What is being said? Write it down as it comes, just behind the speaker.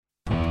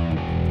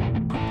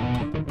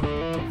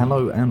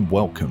Hello and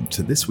welcome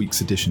to this week's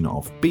edition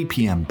of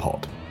BPM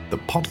Pod, the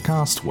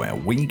podcast where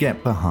we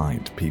get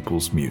behind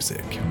people's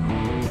music.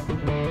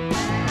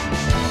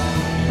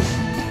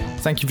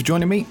 Thank you for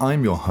joining me.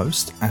 I'm your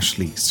host,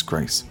 Ashley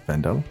Grace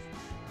Vendel.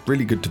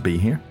 Really good to be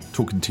here,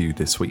 talking to you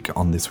this week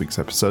on this week's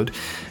episode.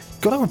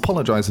 Got to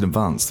apologise in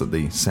advance that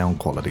the sound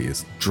quality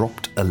has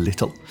dropped a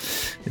little.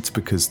 It's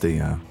because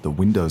the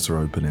windows are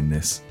open in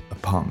this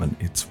apartment.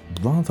 It's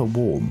rather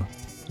warm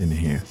in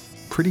here,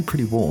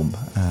 pretty warm,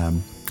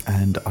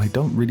 and I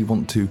don't really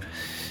want to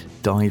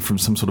die from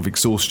some sort of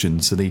exhaustion,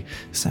 so the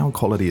sound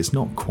quality is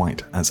not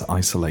quite as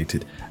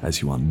isolated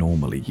as you are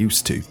normally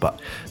used to,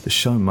 but the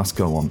show must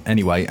go on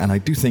anyway. And I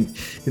do think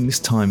in this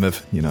time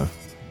of,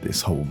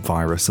 this whole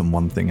virus and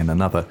one thing and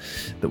another,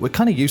 that we're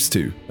kind of used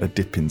to a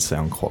dip in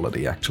sound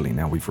quality. Actually,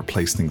 now we've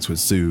replaced things with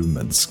Zoom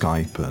and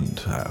Skype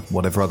and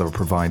whatever other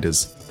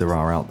providers there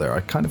are out there.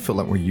 I kind of feel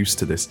like we're used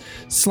to this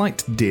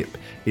slight dip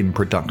in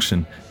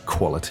production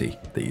quality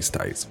these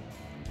days.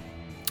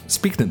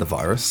 Speaking of the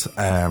virus,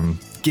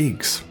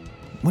 gigs.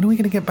 When are we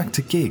going to get back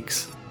to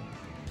gigs?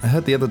 I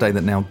heard the other day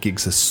that now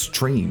gigs are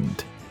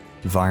streamed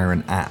via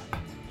an app,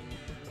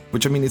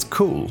 which I mean is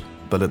cool,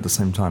 but at the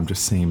same time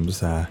just seems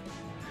kind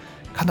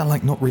of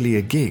like not really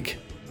a gig.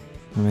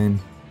 I mean,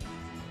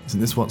 isn't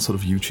this what sort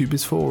of YouTube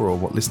is for, or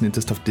what listening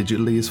to stuff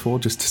digitally is for,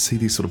 just to see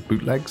these sort of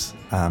bootlegs?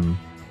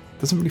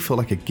 Doesn't really feel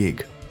like a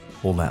gig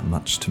all that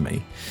much to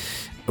me.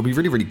 It'll be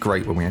really, really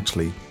great when we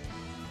actually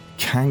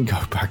can go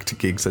back to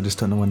gigs. I just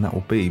don't know when that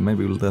will be.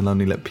 Maybe they'll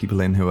only let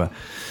people in who are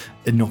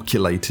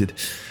inoculated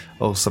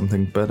or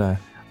something, but I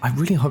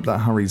really hope that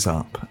hurries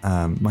up.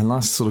 My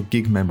last sort of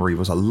gig memory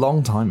was a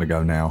long time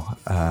ago now,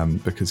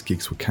 because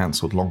gigs were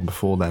cancelled long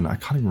before then. I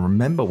can't even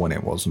remember when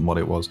it was and what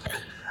it was,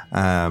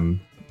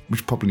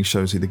 which probably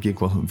shows you the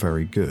gig wasn't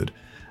very good.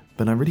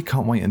 But I really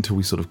can't wait until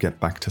we sort of get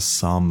back to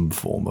some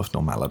form of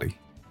normality.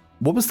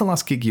 What was the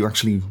last gig you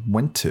actually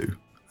went to?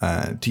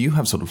 Do you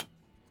have sort of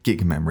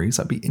gig memories?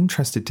 I'd be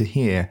interested to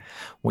hear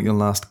what your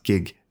last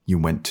gig you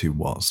went to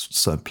was.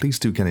 So please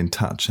do get in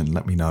touch and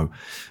let me know,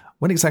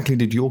 when exactly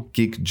did your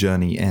gig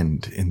journey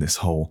end in this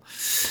whole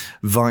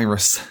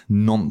virus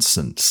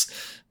nonsense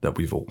that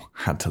we've all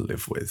had to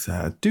live with?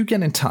 Do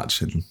get in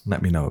touch and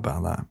let me know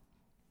about that.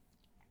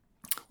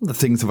 The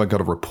things have I got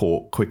to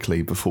report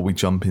quickly before we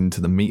jump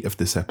into the meat of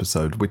this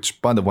episode, which,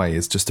 by the way,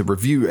 is just a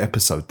review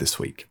episode this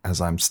week,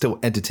 as I'm still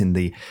editing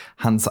the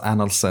Hans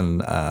Andersen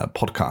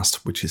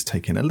podcast, which is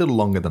taking a little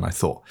longer than I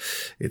thought.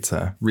 It's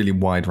a really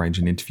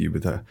wide-ranging interview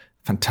with a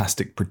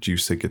fantastic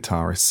producer,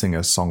 guitarist,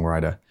 singer,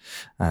 songwriter,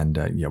 and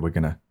we're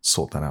going to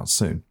sort that out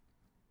soon.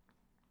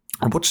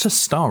 I watched A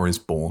Star Is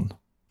Born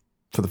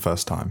for the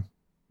first time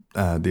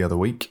the other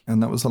week,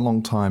 and that was a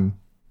long time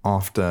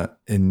after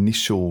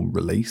initial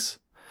release.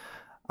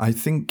 I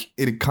think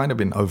it had kind of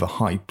been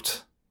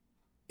overhyped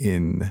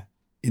in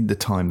the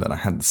time that I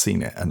hadn't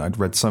seen it, and I'd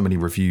read so many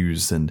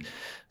reviews and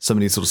so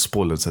many sort of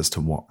spoilers as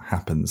to what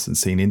happens, and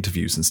seen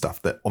interviews and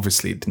stuff that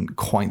obviously it didn't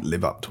quite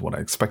live up to what I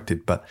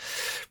expected, but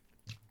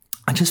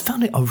I just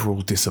found it overall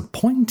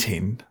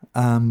disappointing.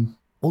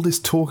 All this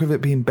talk of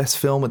it being best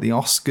film at the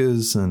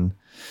Oscars and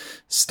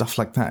stuff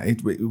like that,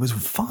 it was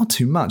far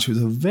too much. It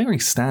was a very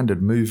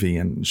standard movie,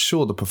 and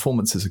sure, the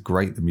performances are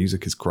great, the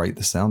music is great,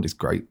 the sound is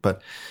great,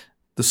 but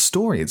the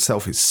story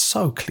itself is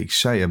so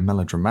cliche and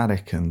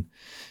melodramatic. And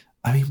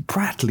I mean,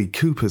 Bradley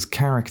Cooper's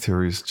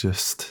character is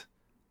just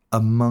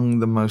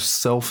among the most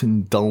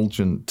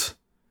self-indulgent,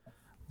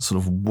 sort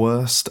of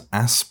worst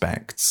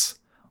aspects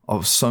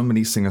of so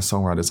many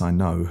singer-songwriters I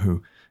know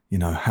who,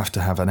 have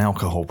to have an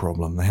alcohol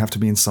problem. They have to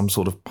be in some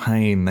sort of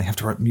pain. They have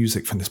to write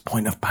music from this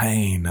point of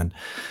pain. And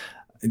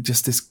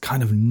just this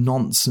kind of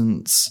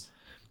nonsense,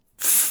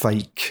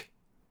 fake,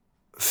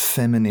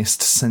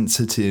 feminist,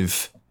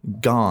 sensitive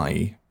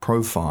guy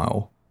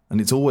profile,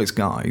 and it's always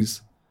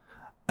guys,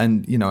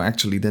 and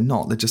actually they're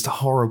not. They're just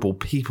horrible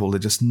people. They're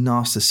just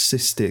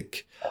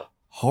narcissistic,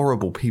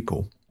 horrible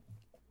people.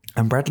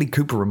 And Bradley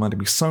Cooper reminded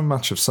me so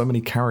much of so many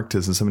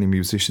characters and so many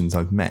musicians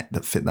I've met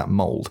that fit that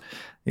mold.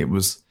 It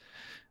was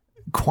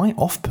quite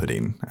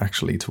off-putting,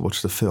 actually, to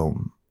watch the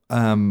film.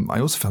 I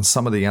also found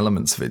some of the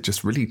elements of it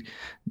just really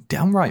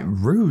downright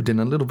rude and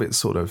a little bit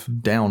sort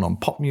of down on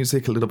pop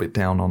music, a little bit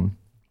down on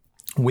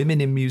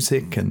women in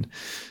music, and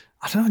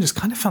I don't know, I just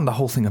kind of found the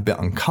whole thing a bit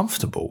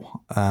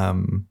uncomfortable.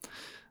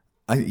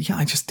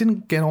 I just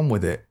didn't get on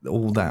with it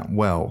all that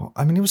well.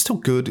 I mean, it was still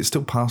good. It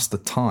still passed the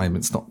time.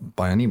 It's not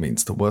by any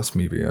means the worst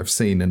movie I've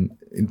seen. And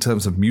in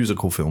terms of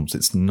musical films,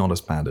 it's not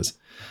as bad as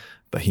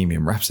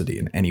Bohemian Rhapsody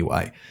in any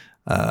way.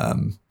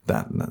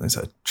 That is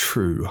a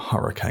true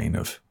hurricane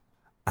of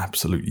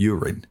absolute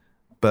urine.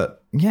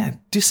 But yeah,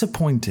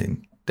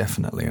 disappointing,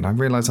 definitely. And I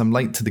realise I'm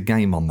late to the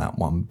game on that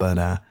one,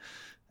 but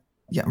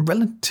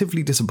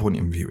relatively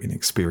disappointing viewing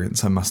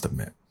experience, I must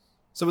admit.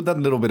 So with that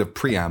little bit of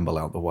preamble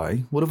out the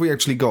way, what have we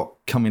actually got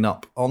coming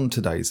up on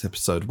today's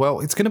episode? Well,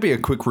 it's going to be a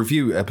quick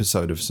review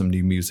episode of some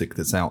new music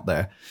that's out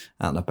there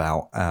and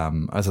about.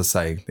 As I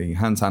say, the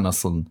Hans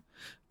Andersen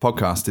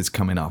podcast is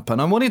coming up,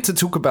 and I wanted to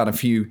talk about a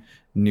few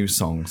new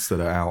songs that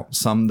are out.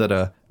 Some that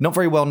are not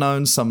very well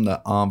known, some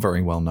that are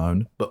very well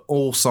known, but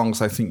all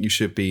songs I think you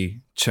should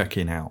be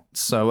checking out.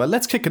 So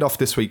let's kick it off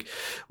this week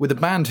with a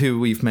band who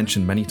we've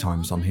mentioned many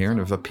times on here and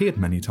have appeared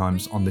many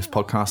times on this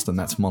podcast, and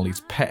that's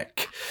Molly's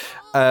Peck.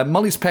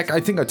 Molly's Peck, I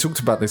think I talked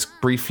about this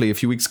briefly a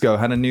few weeks ago,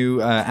 had a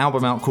new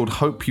album out called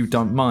Hope You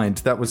Don't Mind.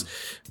 That was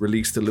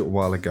released a little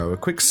while ago. A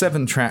quick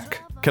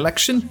 7-track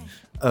collection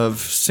of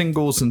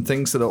singles and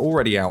things that are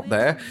already out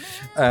there.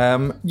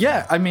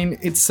 I mean,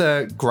 it's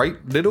a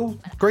great little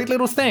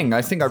thing.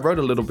 I think I wrote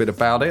a little bit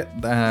about it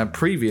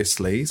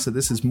previously, so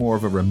this is more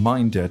of a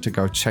reminder to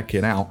go check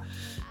it out.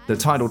 The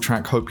title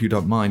track, Hope You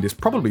Don't Mind, is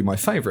probably my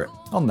favourite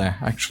on there,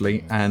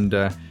 actually, and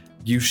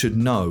You Should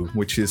Know,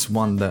 which is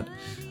one that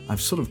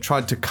I've sort of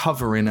tried to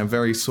cover in a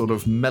very sort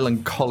of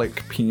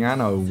melancholic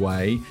piano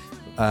way.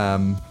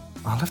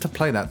 I'll have to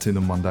play that to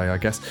them one day, I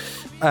guess.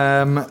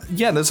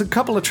 There's a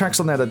couple of tracks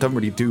on there that don't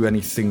really do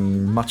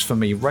anything much for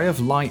me. Ray of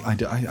Light,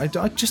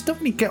 I just don't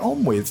really get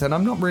on with, and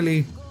I'm not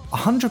really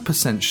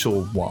 100%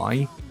 sure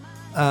why.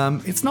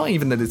 It's not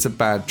even that it's a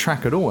bad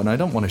track at all, and I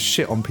don't want to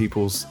shit on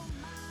people's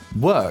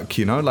work,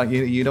 you know? Like,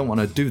 you don't want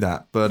to do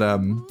that, but...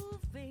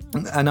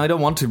 and I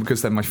don't want to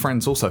because they're my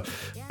friends also.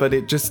 But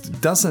it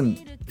just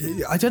doesn't...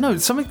 I don't know,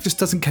 something just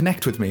doesn't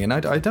connect with me, and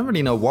I don't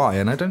really know why,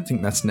 and I don't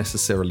think that's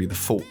necessarily the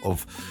fault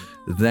of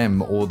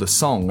them or the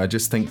song. I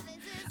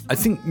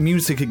think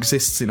music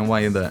exists in a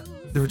way that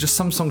there are just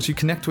some songs you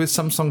connect with,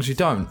 some songs you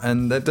don't,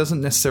 and that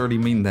doesn't necessarily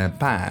mean they're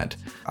bad.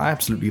 I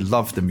absolutely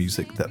love the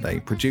music that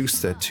they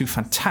produce. They're two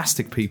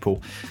fantastic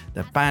people.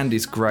 Their band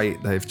is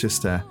great. They've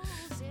just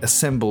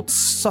assembled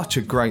such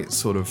a great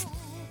sort of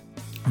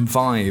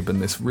vibe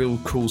and this real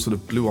cool sort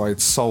of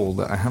blue-eyed soul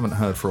that I haven't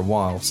heard for a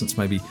while, since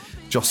maybe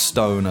Joss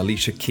Stone,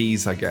 Alicia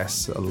Keys, I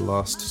guess, are the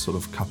last sort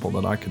of couple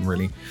that I can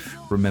really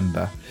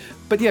remember.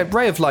 But yeah,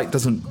 Ray of Light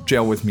doesn't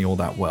gel with me all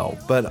that well.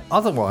 But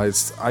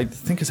otherwise, I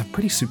think it's a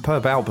pretty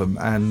superb album,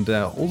 and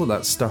all of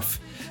that stuff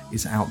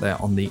is out there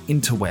on the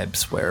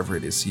interwebs, wherever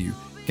it is you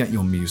get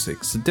your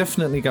music. So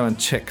definitely go and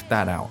check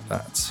that out.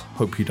 That's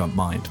Hope You Don't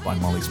Mind by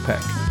Molly's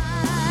Peck.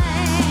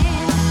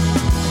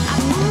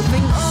 I'm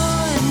moving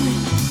on.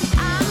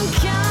 I'm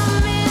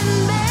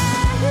coming back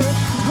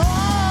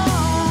home.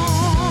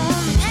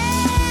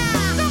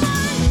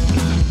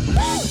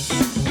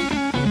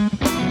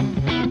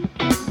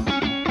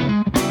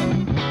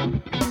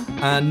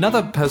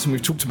 Another person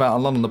we've talked about a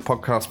lot on the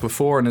podcast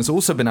before, and has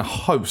also been a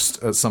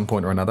host at some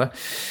point or another,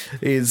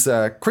 is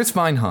Chris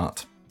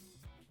Weinhardt.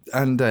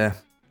 And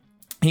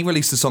he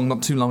released a song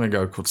not too long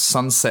ago called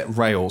Sunset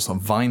Rails.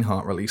 And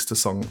Weinhardt released a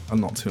song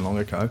not too long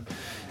ago.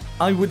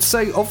 I would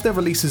say of their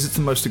releases, it's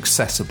the most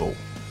accessible.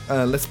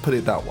 Let's put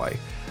it that way.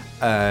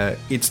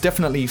 It's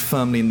definitely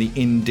firmly in the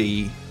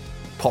indie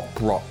pop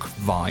rock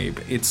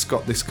vibe. It's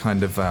got this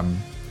kind of...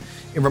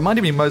 it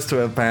reminded me most of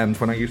a band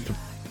when I used to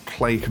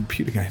play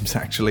computer games,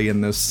 actually,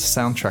 and there's a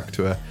soundtrack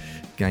to a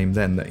game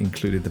then that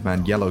included the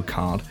band Yellow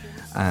Card,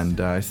 and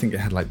I think it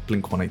had like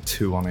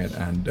Blink-182 on it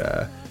and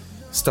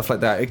stuff like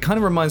that. It kind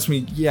of reminds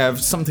me,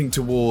 of something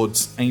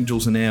towards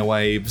Angels and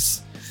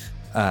Airwaves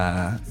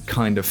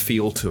kind of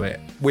feel to it,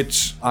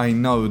 which I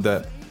know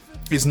that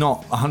is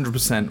not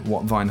 100%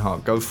 what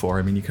Weinhardt go for.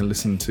 I mean, you can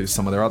listen to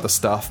some of their other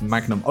stuff,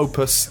 Magnum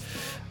Opus,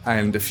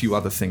 and a few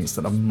other things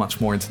that are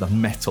much more into the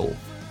metal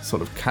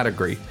sort of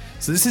category.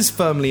 So this is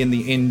firmly in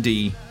the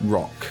indie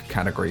rock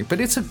category, but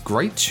it's a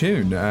great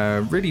tune,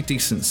 really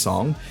decent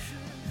song.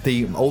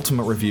 The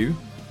ultimate review,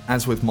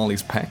 as with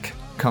Molly's Peck,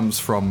 comes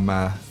from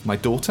my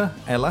daughter,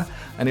 Ella,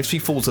 and if she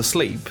falls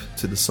asleep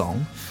to the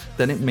song,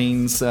 then it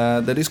means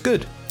that it's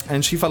good.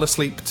 And she fell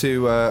asleep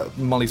to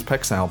Molly's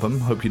Peck's album,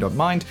 Hope You Don't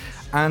Mind,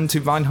 and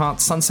to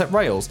Weinhardt's Sunset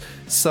Rails.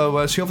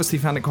 So she obviously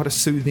found it quite a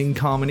soothing,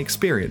 calming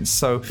experience.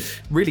 So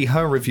really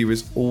her review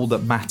is all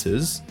that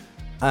matters.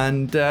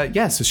 And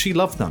so she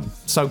loved them.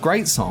 So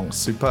great song,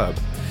 superb.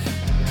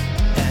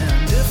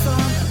 And if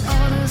I'm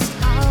honest,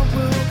 I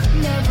will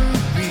never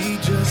be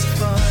just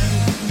fine.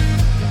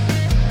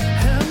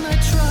 And I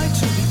try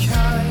to be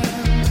kind.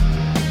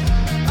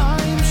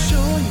 I'm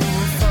sure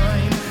you'll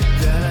find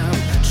that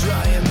I'm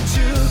trying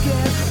to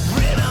get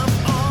rid of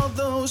all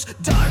those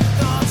dark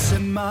thoughts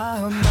in my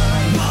mind.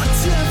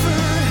 Whatever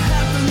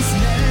happens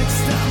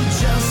next, I'm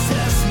just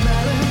as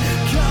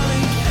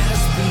melancholic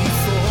as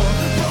before.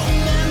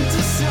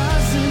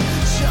 Romanticizing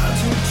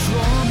childhood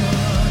trauma,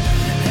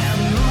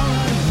 and all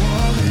I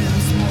want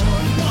is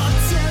more.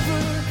 Whatever.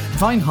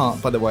 Weinhardt,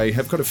 by the way,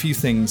 have got a few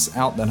things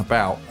out and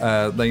about.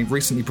 They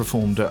recently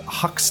performed at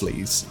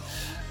Huxley's,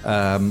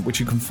 which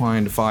you can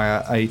find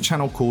via a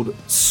channel called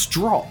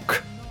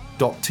Strock.tv.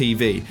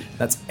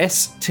 That's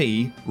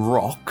STRock.tv.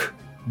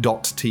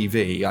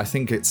 I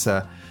think it's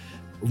a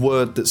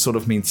word that sort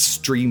of means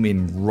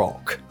streaming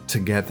rock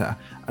together.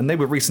 And they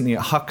were recently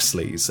at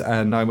Huxley's,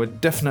 and I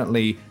would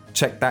definitely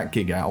check that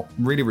gig out.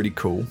 Really, really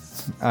cool.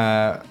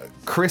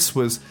 Chris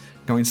was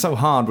going so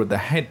hard with the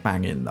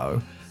headbanging,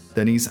 though,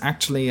 that he's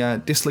actually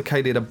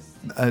dislocated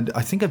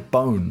I think a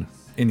bone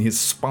in his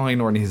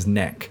spine or in his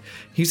neck.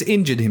 He's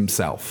injured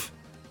himself,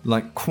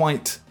 like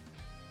quite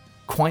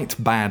quite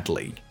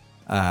badly.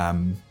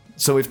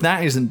 So if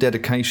that isn't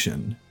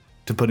dedication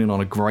to putting on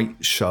a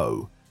great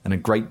show and a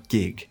great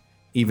gig,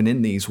 even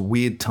in these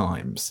weird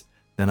times,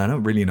 then I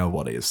don't really know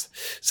what is.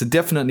 So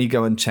definitely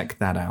go and check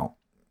that out.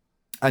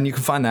 And you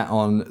can find that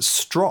on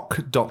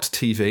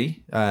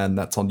strock.tv, and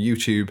that's on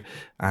YouTube.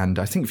 And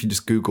I think if you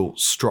just Google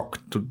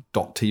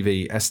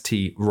strock.tv,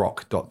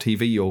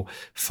 strock.tv, you'll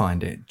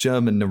find it.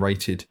 German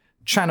narrated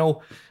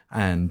channel,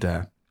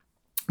 and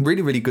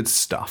really, really good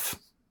stuff.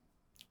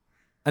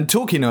 And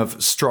talking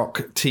of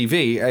Strock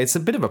TV, it's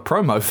a bit of a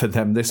promo for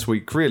them this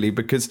week, really,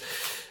 because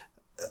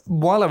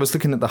while I was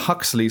looking at the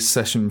Huxley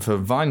session for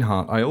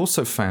Weinhardt, I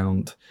also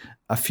found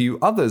a few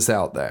others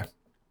out there.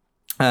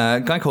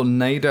 A guy called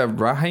Nader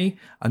Rahi,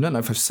 I don't know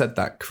if I've said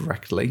that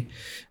correctly.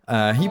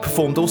 He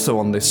performed also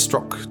on this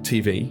Strock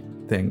TV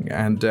thing,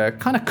 and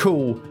kind of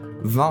cool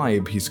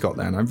vibe he's got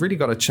there, and I've really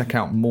got to check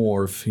out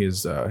more of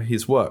his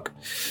work.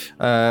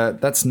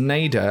 That's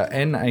Nader,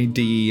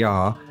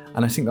 N-A-D-E-R,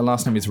 and I think the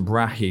last name is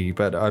Rahi,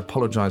 but I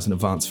apologise in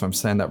advance if I'm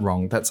saying that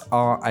wrong. That's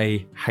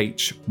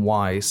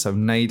R-A-H-Y, so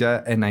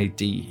Nader,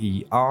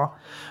 N-A-D-E-R,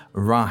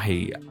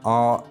 Rahi,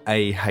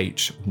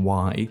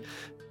 R-A-H-Y.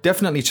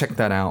 Definitely check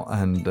that out,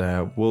 and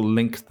we'll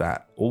link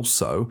that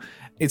also.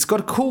 It's got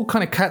a cool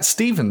kind of Cat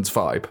Stevens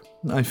vibe,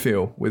 I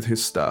feel, with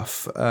his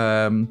stuff.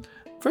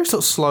 Very sort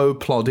of slow,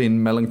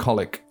 plodding,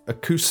 melancholic,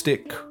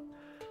 acoustic,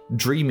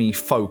 dreamy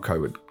folk, I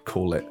would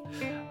call it.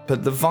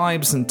 But the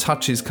vibes and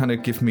touches kind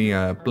of give me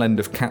a blend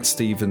of Cat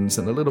Stevens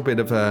and a little bit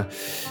of a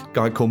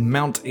guy called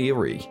Mount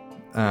Eerie.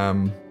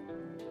 A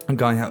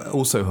guy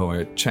also who I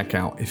would check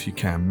out if you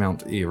can,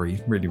 Mount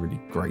Eerie, really,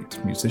 really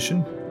great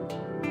musician.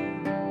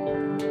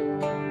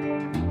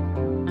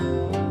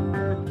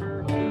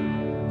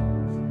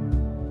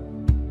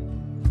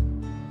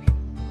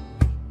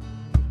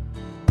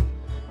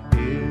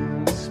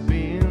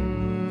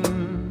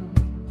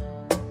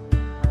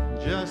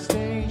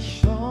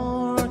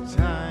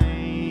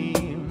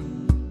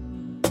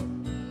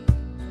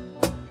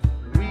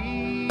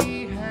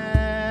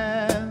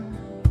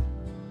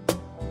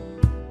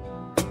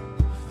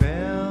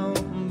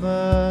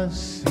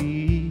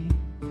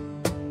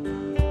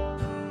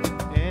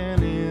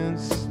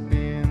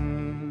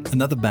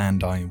 Another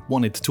band I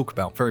wanted to talk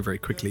about very, very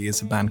quickly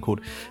is a band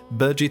called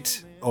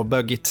Birgit, or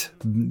Birgit,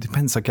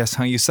 depends, I guess,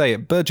 how you say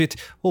it. Birgit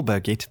or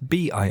Birgit,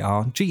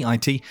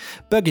 B-I-R-G-I-T,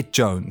 Birgit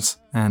Jones.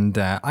 And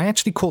I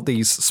actually caught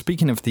these,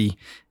 speaking of the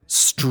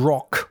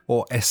Strock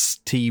or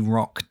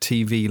ST-Rock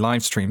TV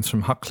live streams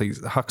from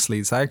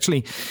Huxley's, I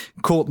actually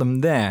caught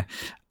them there.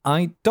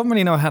 I don't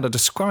really know how to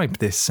describe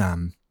this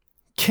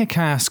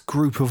kick-ass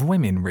group of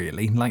women,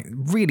 really. Like,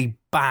 really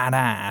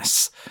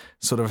badass,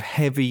 sort of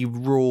heavy,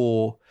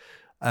 raw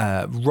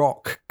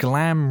rock,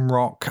 glam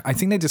rock. I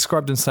think they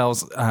described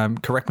themselves,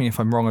 correct me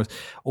if I'm wrong, as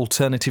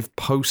alternative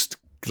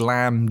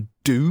post-glam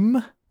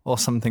doom or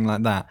something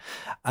like that.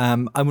 I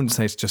wouldn't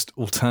say it's just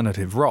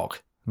alternative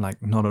rock,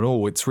 like not at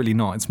all. It's really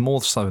not. It's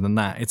more so than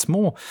that. It's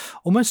more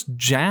almost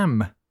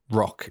jam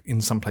rock in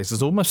some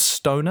places, almost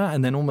stoner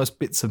and then almost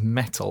bits of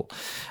metal.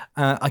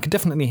 I could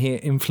definitely hear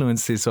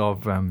influences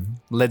of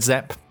Led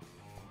Zepp.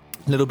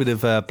 A little bit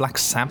of Black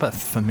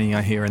Sabbath for me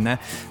I hear in there.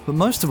 But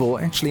most of all,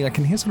 actually, I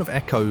can hear sort of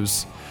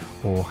echoes,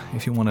 or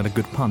if you wanted a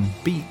good pun,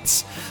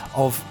 beats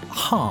of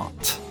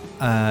Heart,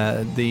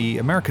 the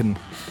American,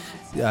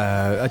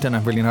 I don't know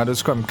really know how to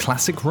describe them,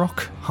 classic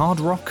rock, hard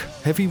rock,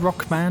 heavy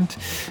rock band,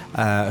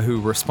 who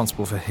were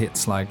responsible for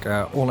hits like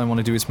All I Want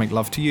to Do Is Make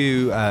Love to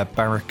You,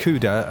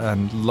 Barracuda,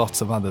 and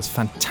lots of others.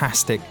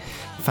 Fantastic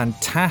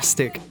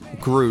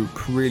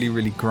group, really,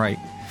 really great.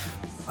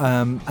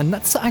 And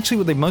that's actually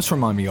what they most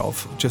remind me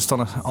of, just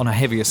on a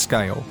heavier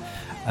scale,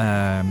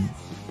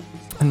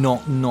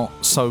 not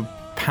so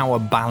power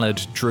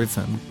ballad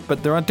driven.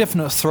 But there are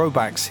definite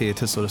throwbacks here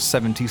to sort of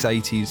 70s,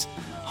 80s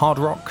hard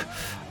rock,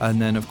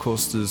 and then of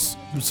course there's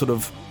sort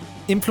of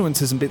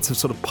influences and bits of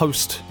sort of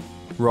post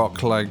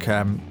rock, like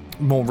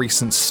more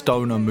recent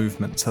stoner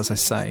movements, as I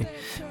say,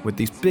 with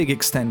these big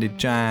extended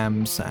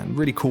jams and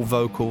really cool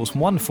vocals,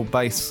 wonderful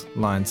bass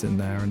lines in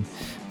there, and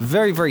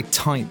very, very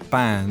tight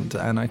band,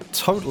 and I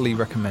totally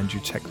recommend you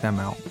check them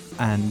out.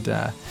 And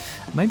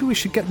maybe we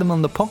should get them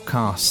on the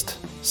podcast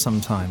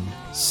sometime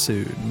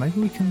soon.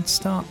 Maybe we can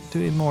start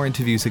doing more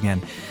interviews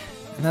again.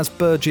 And that's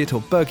Birgit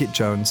or Birgit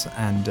Jones,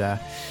 and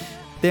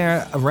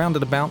they're around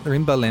and about. They're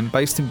in Berlin,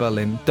 based in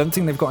Berlin. Don't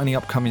think they've got any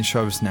upcoming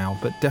shows now,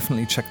 but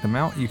definitely check them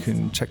out. You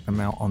can check them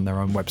out on their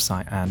own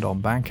website and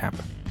on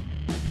Bandcamp.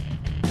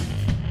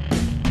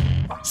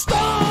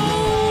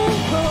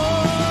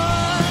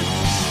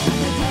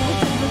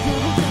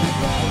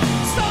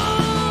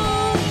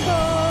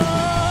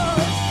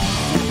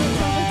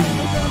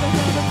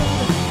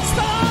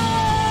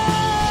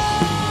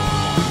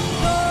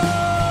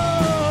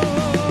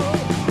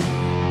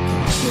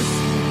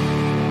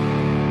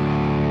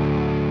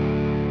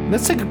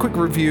 Let's take a quick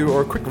review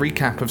or a quick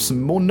recap of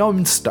some more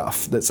known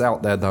stuff that's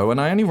out there, though. And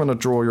I only want to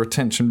draw your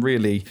attention,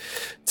 really,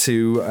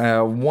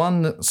 to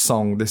one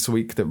song this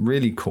week that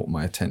really caught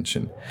my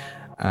attention.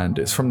 And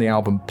it's from the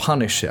album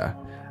Punisher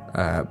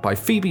by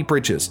Phoebe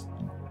Bridgers.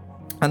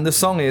 And the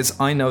song is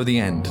I Know the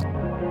End.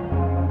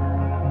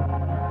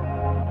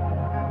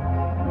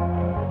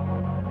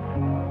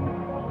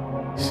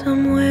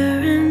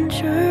 Somewhere in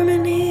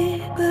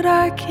Germany, but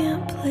I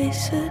can't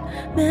place it.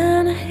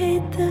 Man, I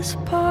hate this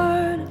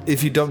part.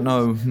 If you don't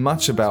know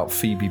much about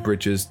Phoebe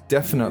Bridgers,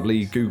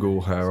 definitely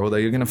Google her, although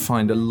you're going to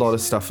find a lot of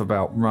stuff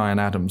about Ryan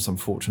Adams,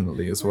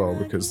 unfortunately, as well,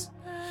 because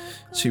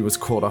she was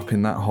caught up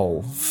in that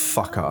whole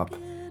fuck up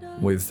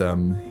with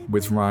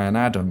Ryan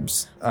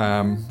Adams,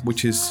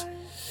 which is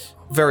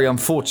very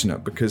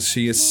unfortunate because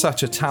she is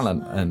such a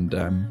talent, and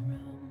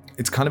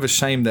it's kind of a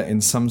shame that in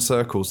some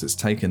circles it's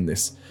taken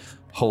this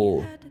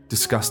whole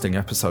disgusting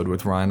episode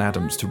with Ryan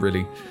Adams to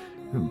really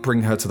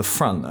bring her to the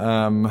front.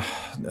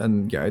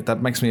 And yeah,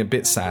 that makes me a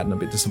bit sad and a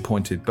bit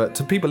disappointed. But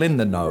to people in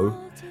the know,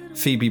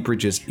 Phoebe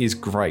Bridgers is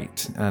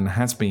great and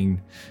has been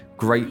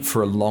great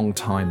for a long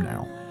time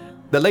now.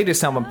 The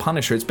latest album,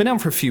 Punisher, it's been out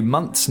for a few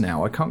months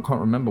now. I can't quite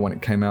remember when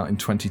it came out in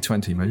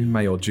 2020, maybe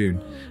May or June.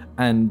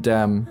 And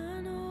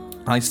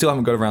I still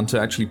haven't got around to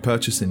actually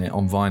purchasing it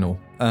on vinyl.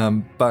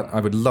 But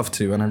I would love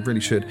to, and I really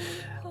should.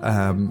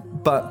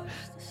 But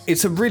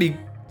it's a really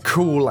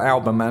cool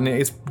album, and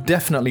it's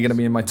definitely going to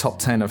be in my top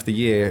 10 of the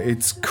year.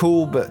 It's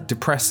cool but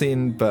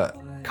depressing, but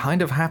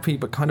kind of happy,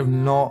 but kind of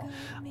not.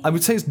 I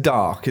would say it's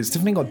dark. It's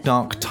definitely got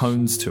dark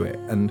tones to it.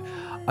 And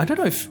I don't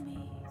know if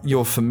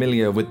you're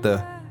familiar with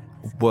the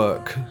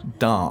work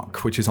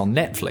Dark, which is on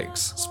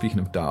Netflix, speaking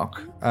of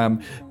dark.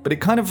 But it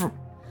kind of,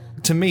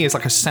 to me, is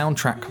like a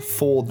soundtrack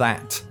for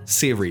that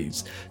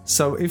series.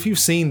 So if you've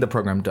seen the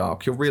program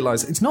Dark, you'll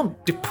realise it's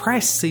not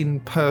depressing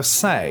per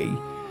se.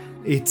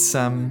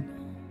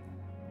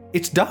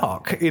 It's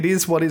dark. It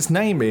is what its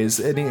name is,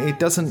 and it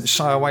doesn't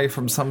shy away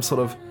from some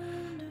sort of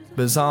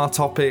bizarre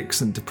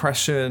topics and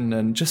depression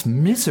and just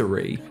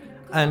misery.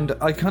 And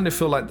I kind of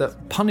feel like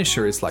that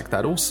Punisher is like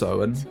that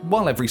also. And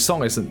while every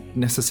song isn't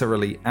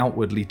necessarily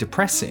outwardly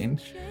depressing,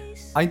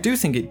 I do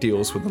think it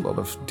deals with a lot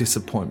of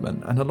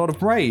disappointment and a lot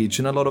of rage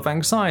and a lot of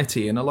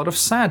anxiety and a lot of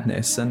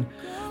sadness and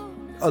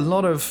a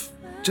lot of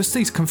just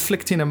these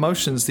conflicting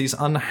emotions, these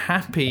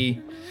unhappy,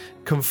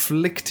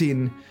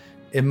 conflicting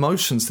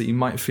emotions that you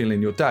might feel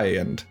in your day.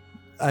 And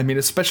I mean,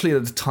 especially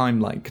at a time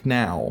like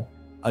now,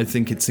 I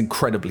think it's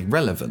incredibly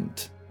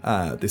relevant,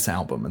 this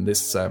album and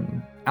this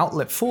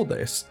outlet for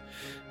this.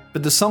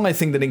 But the song I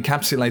think that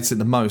encapsulates it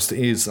the most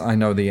is I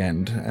Know the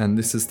End, and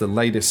this is the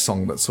latest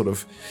song that's sort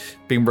of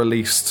been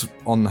released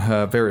on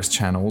her various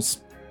channels.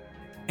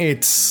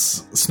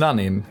 It's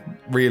stunning,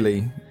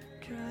 really.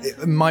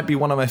 It might be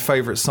one of my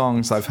favourite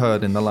songs I've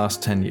heard in the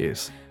last 10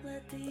 years.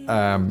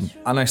 And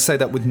I say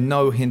that with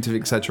no hint of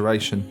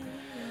exaggeration.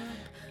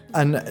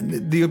 And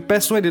the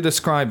best way to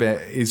describe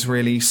it is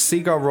really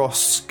Sigur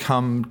Rós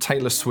come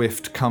Taylor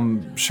Swift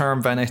come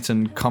Sharon Van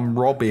Etten come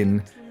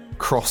Robin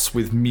cross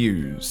with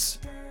Muse.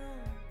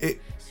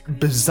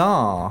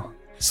 Bizarre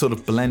sort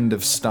of blend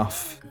of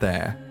stuff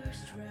there.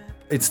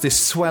 It's this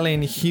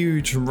swelling,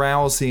 huge,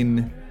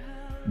 rousing,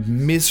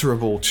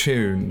 miserable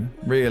tune,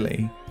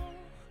 really,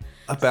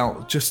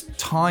 about just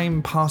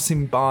time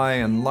passing by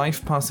and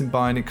life passing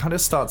by. And it kind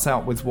of starts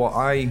out with what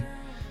I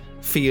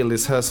feel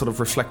is her sort of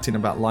reflecting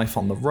about life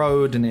on the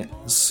road, and it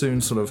soon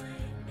sort of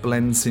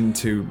blends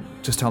into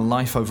just how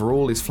life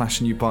overall is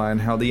flashing you by and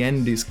how the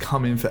end is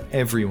coming for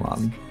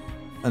everyone.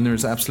 And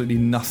there's absolutely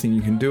nothing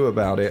you can do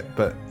about it,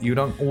 but you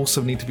don't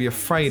also need to be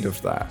afraid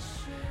of that.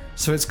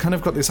 So it's kind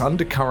of got this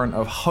undercurrent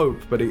of hope,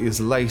 but it is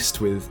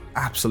laced with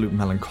absolute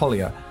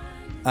melancholia.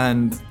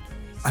 And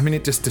I mean,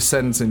 it just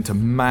descends into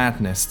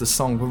madness. The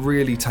song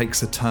really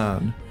takes a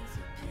turn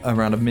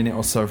around a minute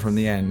or so from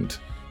the end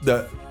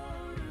that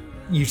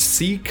you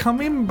see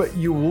coming, but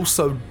you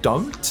also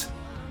don't.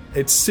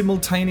 It's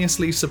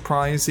simultaneously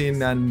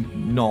surprising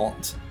and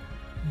not.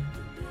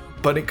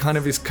 But it kind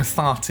of is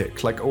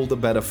cathartic, like all the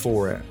better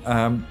for it.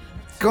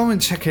 Go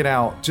and check it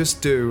out, just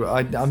do.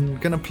 I'm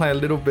going to play a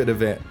little bit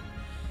of it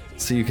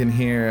so you can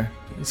hear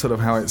sort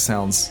of how it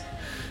sounds,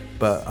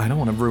 but I don't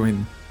want to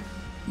ruin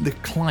the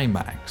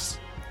climax.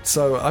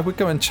 So I would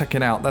go and check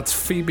it out. That's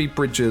Phoebe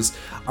Bridgers,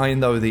 I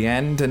Know the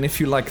End, and if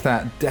you like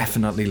that,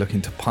 definitely look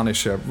into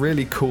Punisher.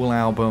 Really cool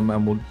album,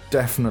 and will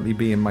definitely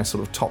be in my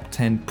sort of top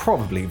 10,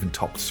 probably even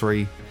top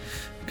 3,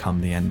 come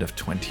the end of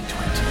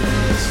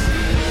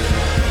 2020.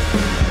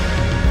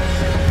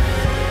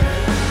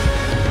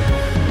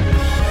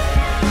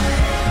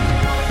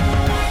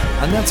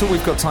 And that's all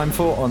we've got time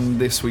for on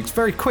this week's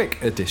very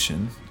quick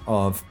edition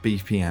of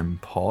BPM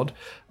Pod.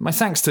 My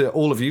thanks to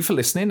all of you for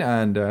listening,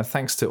 and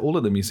thanks to all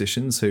of the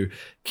musicians who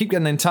keep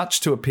getting in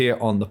touch to appear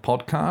on the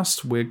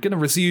podcast. We're going to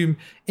resume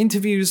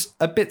interviews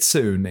a bit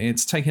soon.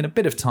 It's taking a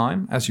bit of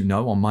time, as you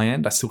know, on my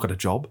end. I still got a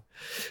job,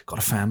 got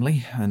a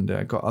family,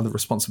 and got other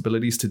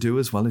responsibilities to do,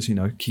 as well as, you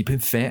know, keeping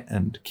fit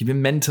and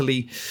keeping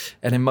mentally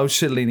and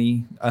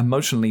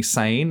emotionally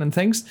sane and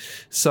things.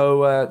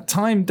 So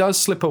time does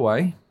slip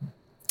away.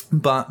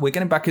 But we're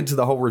getting back into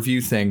the whole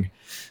review thing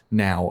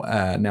now.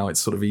 Now it's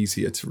sort of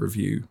easier to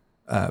review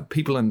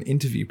people and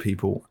interview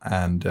people,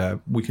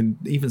 and we can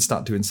even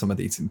start doing some of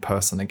these in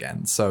person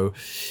again. So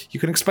you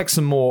can expect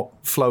some more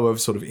flow of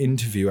sort of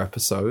interview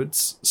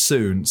episodes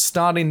soon,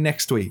 starting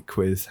next week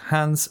with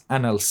Hans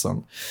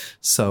Anelsson.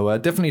 So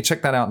definitely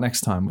check that out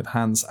next time with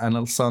Hans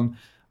Anelsson,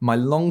 my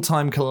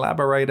longtime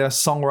collaborator,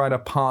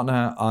 songwriter,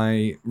 partner.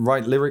 I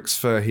write lyrics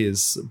for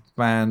his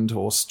band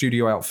or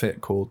studio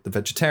outfit called The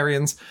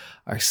Vegetarians.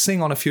 I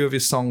sing on a few of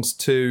his songs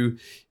too.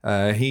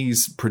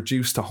 He's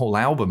produced a whole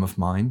album of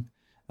mine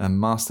and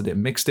mastered it,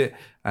 mixed it,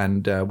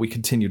 and we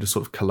continue to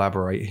sort of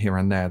collaborate here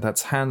and there.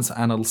 That's Hans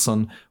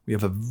Anelsson. We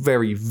have a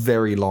very,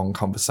 very long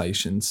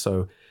conversation,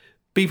 so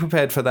be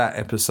prepared for that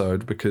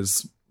episode,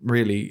 because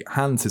really,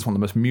 Hans is one of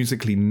the most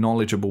musically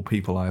knowledgeable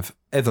people I've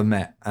ever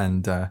met,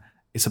 and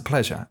it's a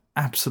pleasure,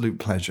 absolute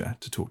pleasure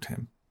to talk to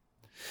him.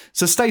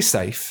 So stay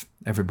safe,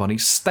 everybody.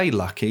 Stay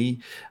lucky.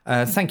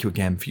 Thank you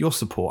again for your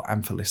support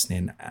and for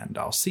listening, and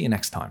I'll see you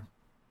next time.